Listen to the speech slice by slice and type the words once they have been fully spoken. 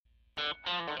Welcome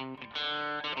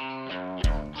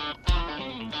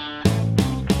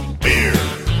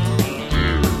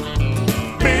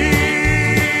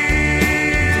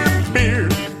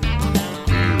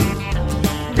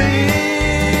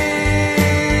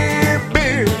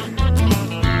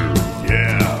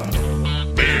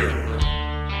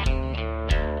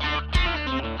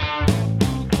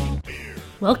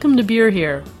to Beer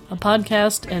Here, a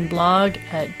podcast and blog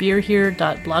at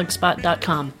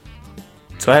beerhere.blogspot.com.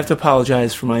 So I have to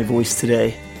apologize for my voice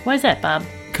today. Why is that, Bob?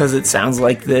 Because it sounds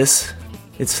like this.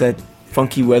 It's that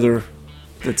funky weather,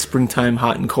 that springtime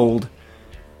hot and cold.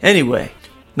 Anyway,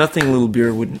 nothing a little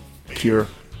beer wouldn't cure.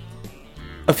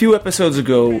 A few episodes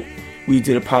ago, we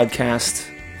did a podcast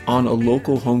on a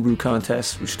local homebrew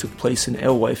contest which took place in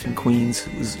Alewife in Queens.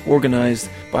 It was organized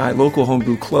by local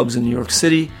homebrew clubs in New York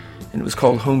City, and it was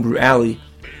called Homebrew Alley.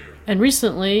 And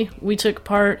recently, we took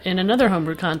part in another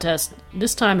homebrew contest.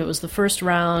 This time it was the first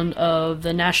round of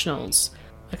the Nationals,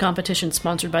 a competition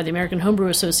sponsored by the American Homebrew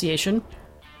Association.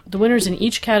 The winners in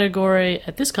each category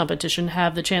at this competition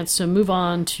have the chance to move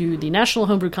on to the National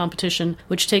Homebrew Competition,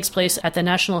 which takes place at the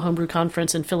National Homebrew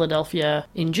Conference in Philadelphia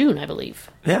in June, I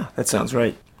believe. Yeah, that sounds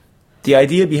right. The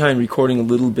idea behind recording a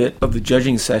little bit of the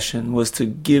judging session was to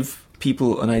give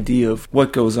people an idea of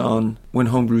what goes on when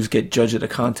homebrews get judged at a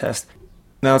contest.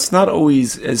 Now, it's not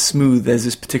always as smooth as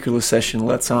this particular session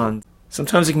lets on.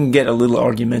 Sometimes it can get a little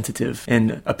argumentative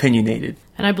and opinionated.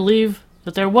 And I believe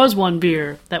that there was one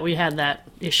beer that we had that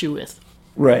issue with.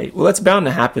 Right. Well, that's bound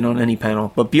to happen on any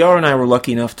panel. But BR and I were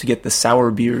lucky enough to get the sour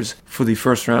beers for the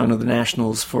first round of the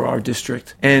Nationals for our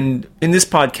district. And in this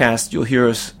podcast, you'll hear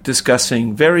us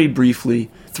discussing very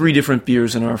briefly 3 different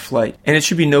beers in our flight. And it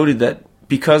should be noted that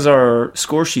because our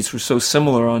score sheets were so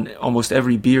similar on almost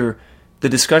every beer, the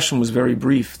discussion was very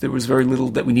brief. There was very little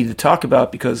that we needed to talk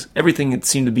about because everything had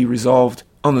seemed to be resolved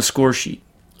on the score sheet.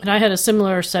 And I had a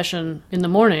similar session in the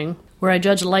morning where I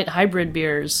judged light hybrid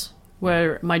beers,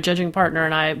 where my judging partner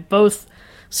and I both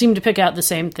seemed to pick out the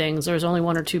same things. There was only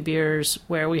 1 or 2 beers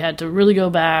where we had to really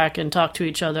go back and talk to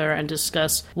each other and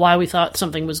discuss why we thought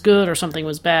something was good or something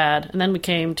was bad. And then we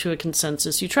came to a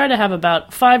consensus. You try to have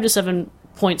about 5 to 7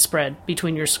 point spread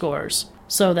between your scores,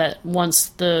 so that once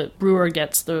the brewer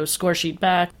gets the score sheet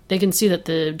back, they can see that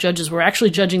the judges were actually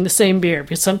judging the same beer,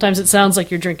 because sometimes it sounds like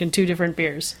you're drinking 2 different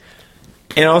beers.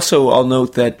 And also, I'll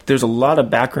note that there's a lot of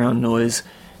background noise,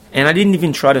 and I didn't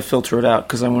even try to filter it out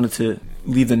because I wanted to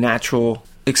leave the natural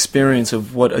experience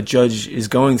of what a judge is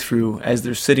going through as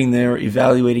they're sitting there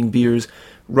evaluating beers,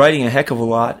 writing a heck of a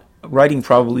lot, writing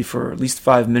probably for at least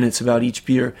 5 minutes about each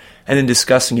beer, and then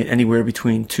discussing it anywhere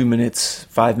between 2 minutes,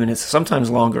 5 minutes, sometimes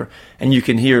longer. And you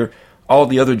can hear all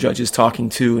the other judges talking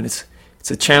too, and it's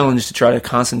a challenge to try to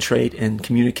concentrate and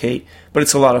communicate, but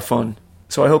it's a lot of fun.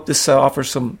 So I hope this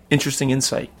offers some interesting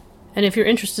insight. And if you're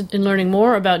interested in learning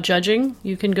more about judging,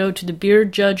 you can go to the Beer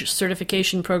Judge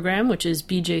Certification Program, which is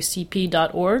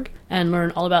bjcp.org, and learn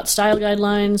all about style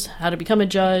guidelines, how to become a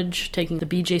judge, taking the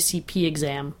BJCP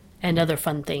exam, and other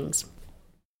fun things.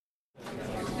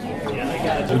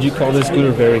 Would you call this good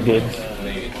or very good?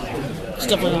 It's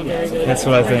definitely not very good. That's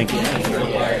what I think.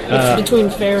 It's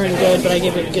between fair and good, but I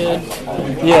give it good.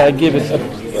 Yeah, I give it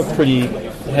a pretty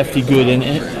hefty good. And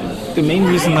the main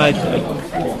reason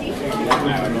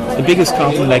the biggest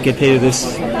compliment I could pay to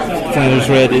this Flanders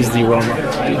Red is the aroma.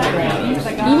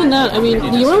 Even that, I mean,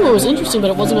 the aroma was interesting,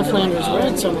 but it wasn't a Flanders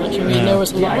Red so much. I mean, there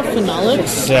was a lot of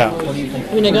phenolics. Yeah.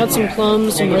 I mean, I got some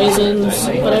plums, some raisins,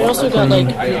 but I also got, like,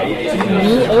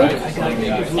 new oak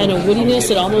and a woodiness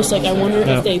that almost, like, I wonder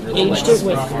if they aged it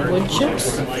with wood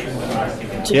chips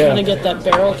to kind of get that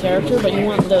barrel character, but you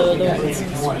want the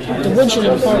wood should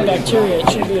impart bacteria, it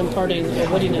shouldn't be imparting a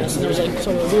woodiness, and there's, like,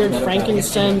 sort of weird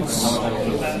frankincense.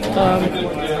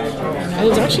 And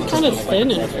it's actually kind of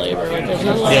thin in flavor. Like, there's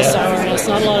not a lot of sourness,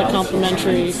 not a lot of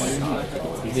complementary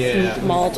malt.